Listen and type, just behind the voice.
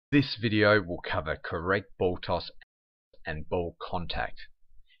This video will cover correct ball toss and ball contact.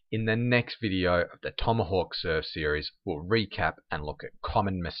 In the next video of the Tomahawk serve series, we'll recap and look at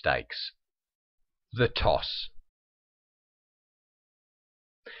common mistakes. The toss.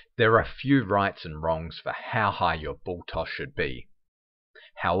 There are few rights and wrongs for how high your ball toss should be.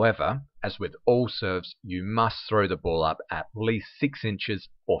 However, as with all serves, you must throw the ball up at least 6 inches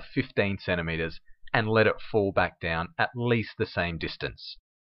or 15 centimeters and let it fall back down at least the same distance.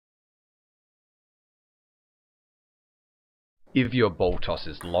 If your ball toss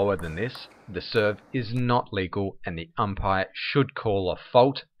is lower than this, the serve is not legal and the umpire should call a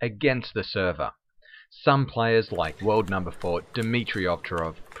fault against the server. Some players like world number 4 Dmitry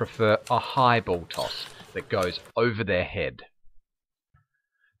Ovcharov prefer a high ball toss that goes over their head.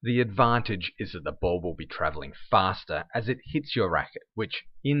 The advantage is that the ball will be travelling faster as it hits your racket, which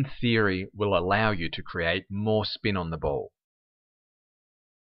in theory will allow you to create more spin on the ball.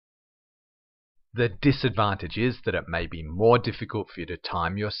 The disadvantage is that it may be more difficult for you to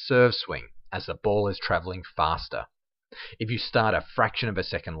time your serve swing as the ball is travelling faster. If you start a fraction of a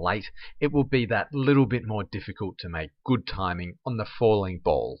second late, it will be that little bit more difficult to make good timing on the falling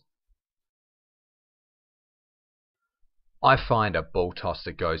ball. I find a ball toss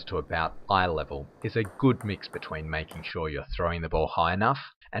that goes to about eye level is a good mix between making sure you're throwing the ball high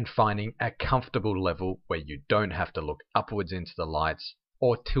enough and finding a comfortable level where you don't have to look upwards into the lights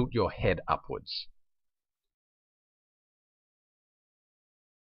or tilt your head upwards.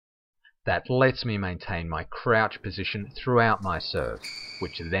 That lets me maintain my crouch position throughout my serve,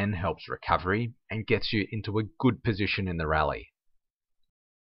 which then helps recovery and gets you into a good position in the rally.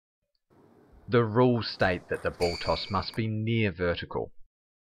 The rules state that the ball toss must be near vertical.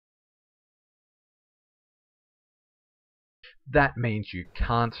 That means you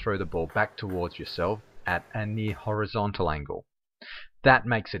can't throw the ball back towards yourself at a near horizontal angle. That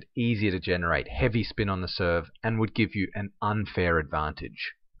makes it easier to generate heavy spin on the serve and would give you an unfair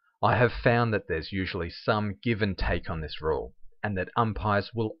advantage. I have found that there's usually some give and take on this rule, and that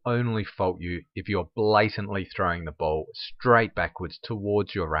umpires will only fault you if you're blatantly throwing the ball straight backwards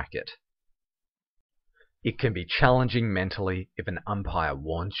towards your racket. It can be challenging mentally if an umpire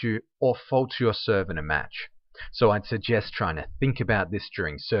warns you or faults your serve in a match, so I'd suggest trying to think about this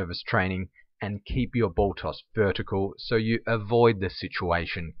during service training and keep your ball toss vertical so you avoid the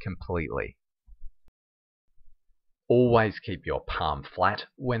situation completely. Always keep your palm flat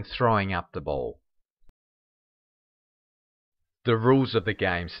when throwing up the ball. The rules of the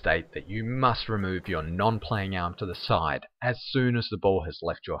game state that you must remove your non-playing arm to the side as soon as the ball has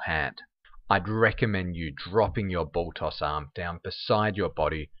left your hand. I'd recommend you dropping your ball toss arm down beside your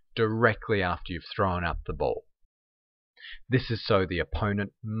body directly after you've thrown up the ball. This is so the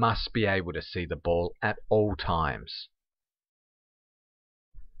opponent must be able to see the ball at all times.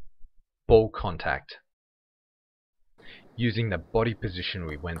 Ball contact. Using the body position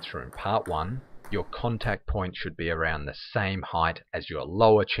we went through in part 1, your contact point should be around the same height as your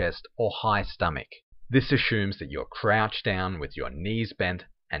lower chest or high stomach. This assumes that you're crouched down with your knees bent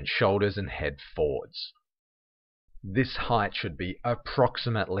and shoulders and head forwards. This height should be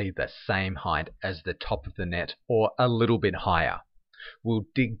approximately the same height as the top of the net or a little bit higher. We'll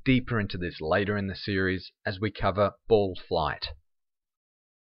dig deeper into this later in the series as we cover ball flight.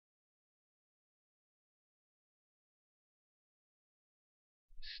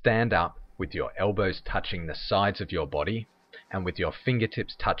 Stand up with your elbows touching the sides of your body and with your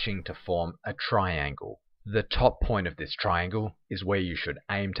fingertips touching to form a triangle. The top point of this triangle is where you should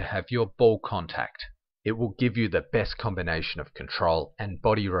aim to have your ball contact. It will give you the best combination of control and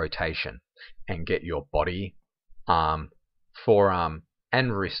body rotation and get your body, arm, forearm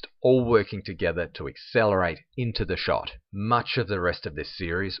and wrist all working together to accelerate into the shot. Much of the rest of this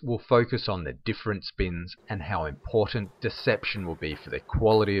series will focus on the different spins and how important deception will be for the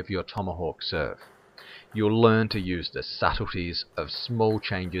quality of your Tomahawk serve. You'll learn to use the subtleties of small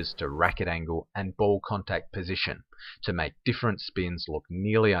changes to racket angle and ball contact position to make different spins look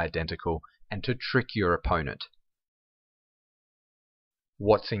nearly identical and to trick your opponent.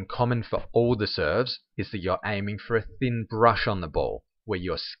 What's in common for all the serves is that you're aiming for a thin brush on the ball, where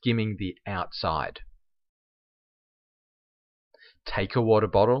you're skimming the outside. Take a water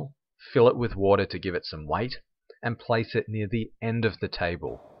bottle, fill it with water to give it some weight, and place it near the end of the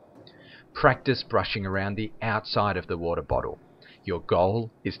table. Practice brushing around the outside of the water bottle. Your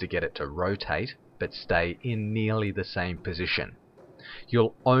goal is to get it to rotate, but stay in nearly the same position.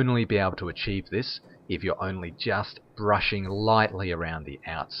 You'll only be able to achieve this if you're only just brushing lightly around the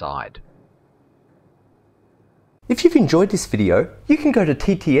outside. If you've enjoyed this video, you can go to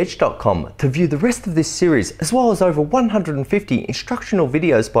ttedge.com to view the rest of this series, as well as over 150 instructional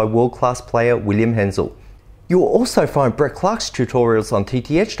videos by world-class player William Henzell. You will also find Brett Clark's tutorials on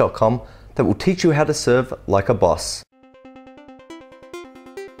ttedge.com that will teach you how to serve like a boss.